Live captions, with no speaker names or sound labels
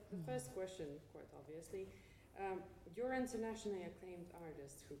the first question, quite obviously, you're an internationally acclaimed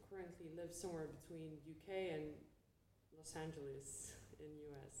artist who currently lives somewhere between UK and Los Angeles in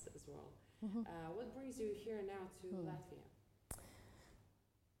US as well. What brings you here now to Latvia?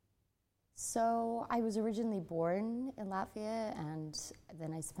 So I was originally born in Latvia, and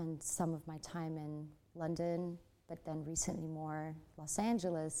then I spent some of my time in London, but then recently more Los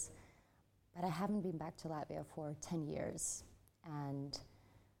Angeles. But I haven't been back to Latvia for 10 years. And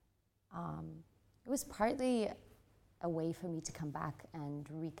it was partly a way for me to come back and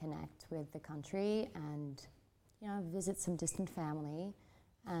reconnect with the country and, visit some distant family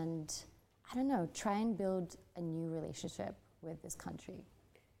and, I don't know, try and build a new relationship with this country.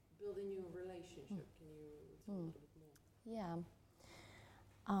 Build a new relationship. Can you tell a little bit more? Yeah.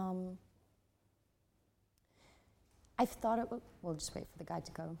 I've thought it. We'll just wait for the guy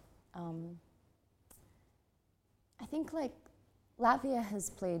to go. I think Latvia has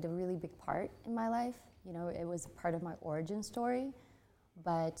played a really big part in my life. It was part of my origin story,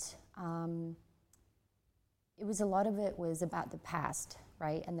 but a lot of it was about the past,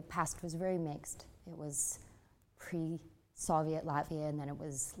 right? And the past was very mixed. It was pre-Soviet Latvia, and then it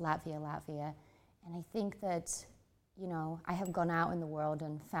was Latvia. And I think that, I have gone out in the world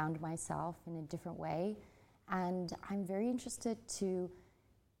and found myself in a different way. And I'm very interested to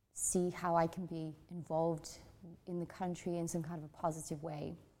see how I can be involved in the country in some kind of a positive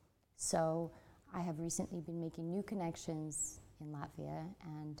way. So I have recently been making new connections in Latvia,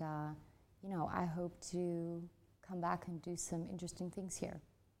 and, I hope to come back and do some interesting things here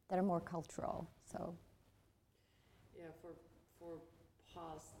that are more cultural, so. Yeah, for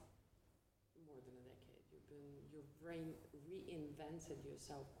past more than a decade, you've reinvented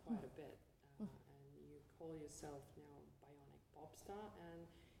yourself quite a bit, and you call yourself now Bionic Pop Star, and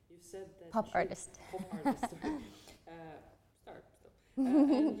you said that Pop artist, sorry. Star still.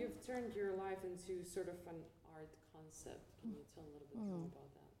 And you've turned your life into sort of an art concept. Can you tell a little bit more about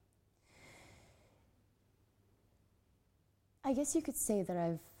that? I guess you could say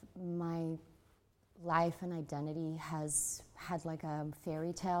that my life and identity has had like a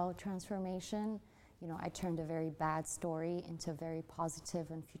fairy tale transformation. I turned a very bad story into very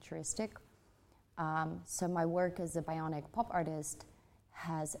positive and futuristic. So my work as a bionic pop artist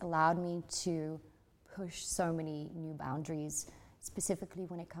has allowed me to push so many new boundaries, specifically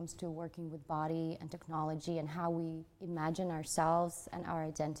when it comes to working with body and technology and how we imagine ourselves and our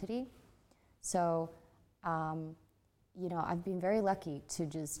identity. So, I've been very lucky to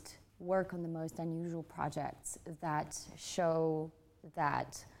just work on the most unusual projects that show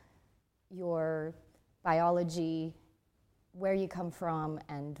that your biology, where you come from,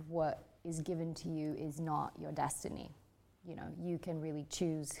 and what is given to you is not your destiny. You can really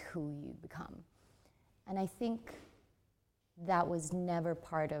choose who you become. And I think that was never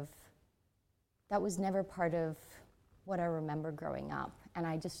part of what I remember growing up. And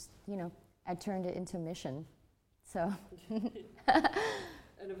I just, I turned it into a mission. So.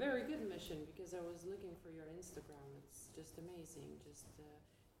 And a very good mission, because I was looking for your Instagram. It's just amazing.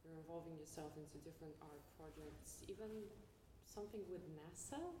 You're involving yourself into different art projects, even something with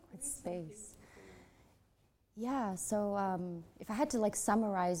NASA? With space. Yeah, so if I had to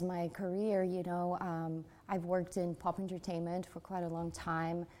summarize my career, I've worked in pop entertainment for quite a long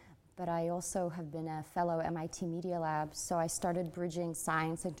time, but I also have been a fellow MIT Media Lab, so I started bridging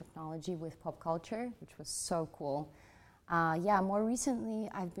science and technology with pop culture, which was so cool. More recently,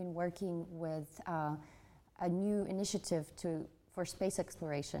 I've been working with a new initiative for space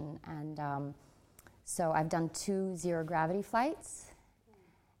exploration, and so I've done 2 zero-gravity flights,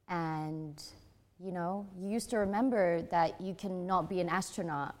 and you used to remember that you cannot be an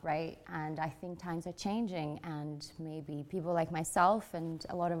astronaut, right? And I think times are changing, and maybe people like myself and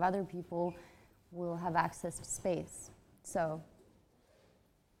a lot of other people will have access to space. So.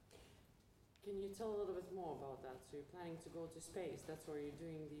 Can you tell a little bit more about that? So you're planning to go to space. That's why you're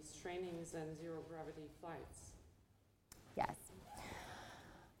doing these trainings and zero-gravity flights. Yes.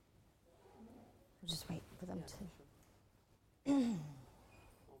 I'll just wait for them to.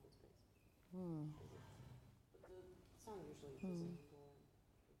 Sure. But the sun usually doesn't go.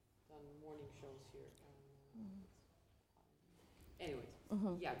 We've done morning shows here. Anyways,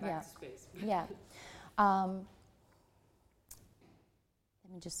 back to space. Yeah. Let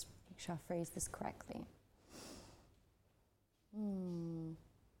me just make sure I phrase this correctly.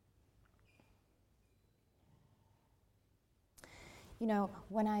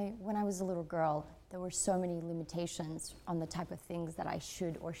 When I was a little girl, there were so many limitations on the type of things that I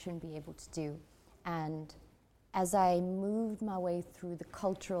should or shouldn't be able to do. And as I moved my way through the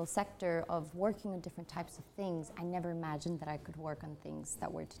cultural sector of working on different types of things, I never imagined that I could work on things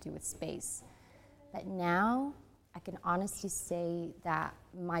that were to do with space. But now I can honestly say that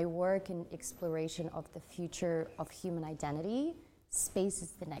my work in exploration of the future of human identity, space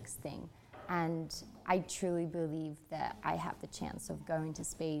is the next thing. And I truly believe that I have the chance of going to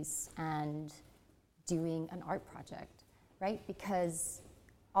space and doing an art project, right? Because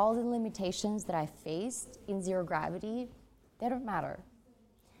all the limitations that I faced in zero gravity, they don't matter.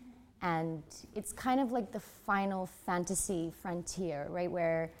 And it's kind of like the final fantasy frontier, right?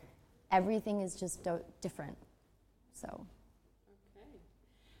 Where everything is just different, so. Okay.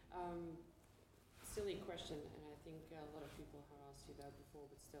 Silly question, and I think a lot of people have asked you that before,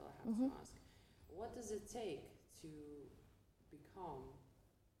 but still I have to ask. What does it take to become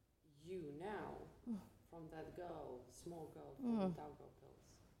you now from that girl, small girl, from the Dalgo pills?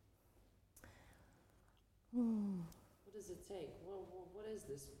 What does it take? What is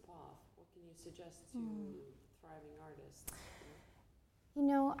this path? What can you suggest to thriving artists? You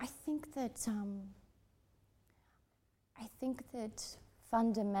know, I think that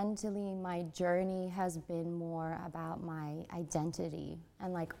fundamentally my journey has been more about my identity,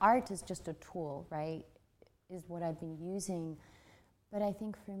 and like art is just a tool, right? Is what I've been using. But I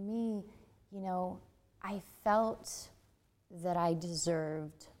think for me, you know, I felt that I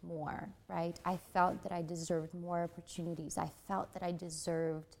deserved more, right? I felt that I deserved more opportunities. I felt that I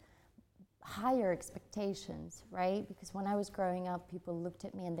deserved higher expectations, right? Because when I was growing up, people looked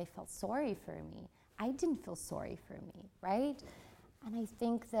at me and they felt sorry for me. I didn't feel sorry for me, right? And I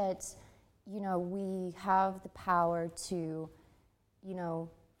think that, you know, we have the power to, you know,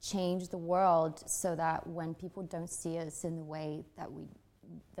 change the world so that when people don't see us in the way that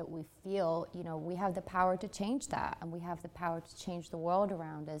we feel, you know, we have the power to change that, and we have the power to change the world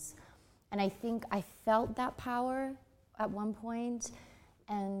around us. And I think I felt that power at one point,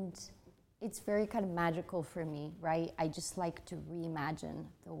 and it's very kind of magical for me, right? I just like to reimagine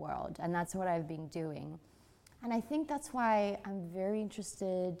the world, and that's what I've been doing. And I think that's why I'm very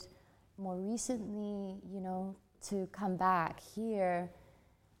interested more recently, you know, to come back here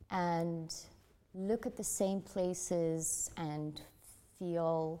and look at the same places and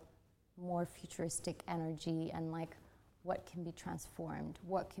feel more futuristic energy, and like what can be transformed,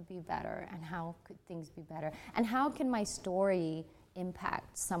 what could be better, and how could things be better, and how can my story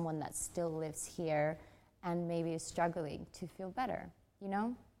impact someone that still lives here and maybe is struggling to feel better, you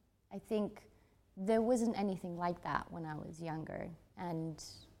know? I think there wasn't anything like that when I was younger, and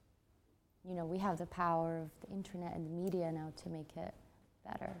you know, we have the power of the internet and the media now to make it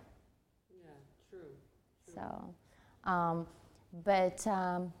better. Yeah, true. So, but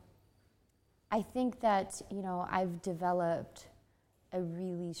I think that, you know, I've developed a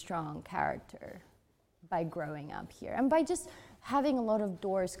really strong character by growing up here and by just having a lot of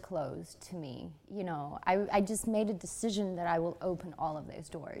doors closed to me. You know, I just made a decision that I will open all of those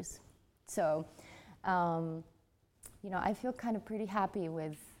doors. So, you know, I feel kind of pretty happy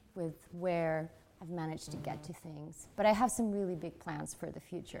with where I've managed to get to things. But I have some really big plans for the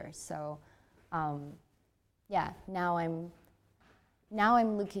future. So, yeah, now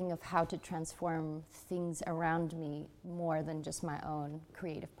I'm looking of how to transform things around me more than just my own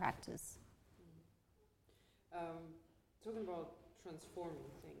creative practice. Talking about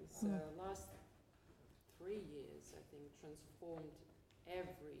transforming things, last 3 years, I think, transformed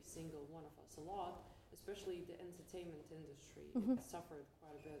every single one of us a lot, especially the entertainment industry. It suffered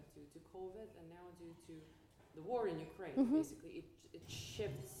quite a bit due to COVID, and now due to the war in Ukraine. Basically, it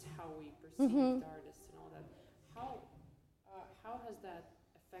shifts how we perceive artists and all that. How has that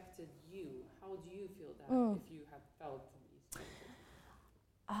affected you? How do you feel that, if you have felt these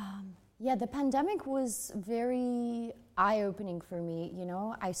changes? Yeah, the pandemic was very eye-opening for me. You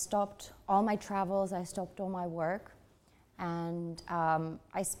know, I stopped all my travels, I stopped all my work, and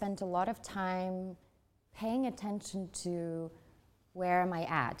I spent a lot of time paying attention to where am I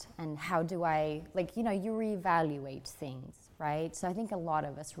at and how do I, like, you know, you reevaluate things, right? So I think a lot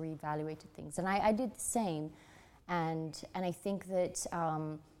of us reevaluated things, and I did the same. And I think that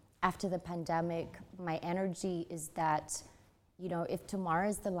after the pandemic, my energy is that, you know, if tomorrow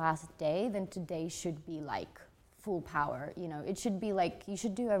is the last day, then today should be like full power. You know, it should be like you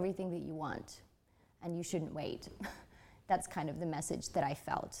should do everything that you want, and you shouldn't wait. That's kind of the message that I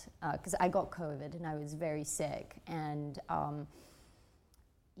felt, because I got COVID and I was very sick. And,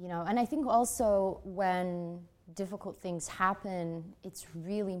 you know, and I think also when difficult things happen, it's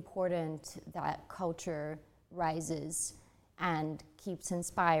really important that culture rises and keeps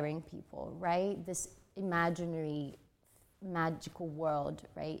inspiring people, right? This imaginary, magical world,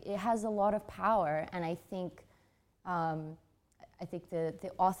 right? It has a lot of power, and I think I think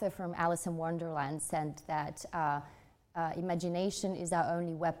the author from Alice in Wonderland said that imagination is our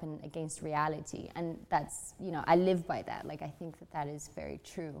only weapon against reality. And that's, I live by that. Like, I think that is very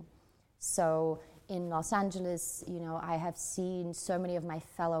true. So in Los Angeles, I have seen so many of my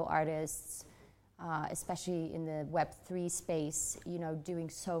fellow artists, especially in the Web3 space, doing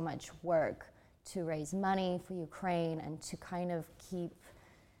so much work to raise money for Ukraine and to kind of keep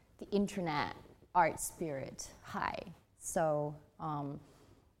the internet art spirit high. So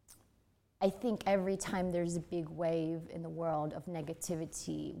I think every time there's a big wave in the world of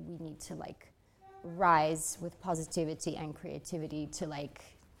negativity, we need to rise with positivity and creativity to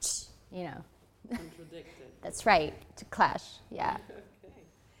contradict it. That's right, to clash, yeah. Okay.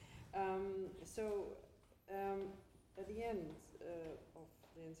 At the end of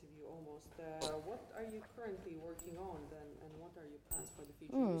the interview almost, what are you currently working on then, and what are your plans for the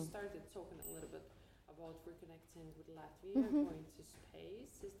future? You started talking a little bit about reconnecting with Latvia, going to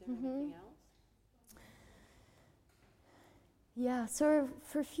space. Is there anything else? Yeah, so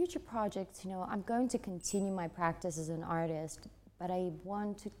for future projects, I'm going to continue my practice as an artist, but I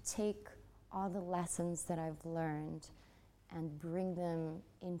want to take all the lessons that I've learned and bring them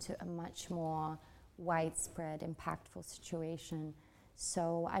into a much more widespread, impactful situation.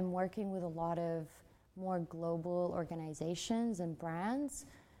 So I'm working with a lot of more global organizations and brands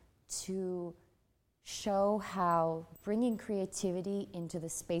to show how bringing creativity into the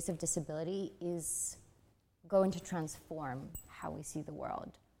space of disability is going to transform how we see the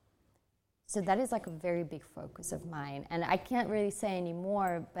world. So that is a very big focus of mine. And I can't really say any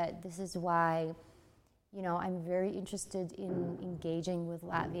more, but this is why, I'm very interested in engaging with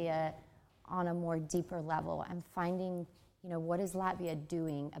Latvia on a more deeper level and finding, what is Latvia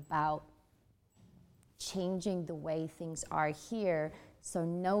doing about changing the way things are here so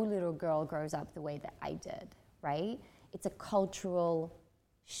no little girl grows up the way that I did, right? It's a cultural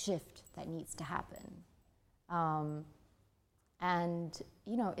shift that needs to happen. And,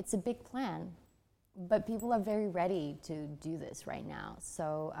 it's a big plan, but people are very ready to do this right now.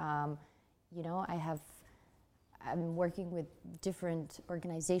 So, I'm working with different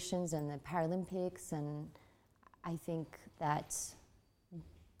organizations and the Paralympics, and I think that,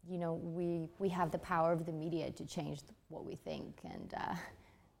 we have the power of the media to change what we think, and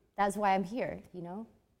that's why I'm here,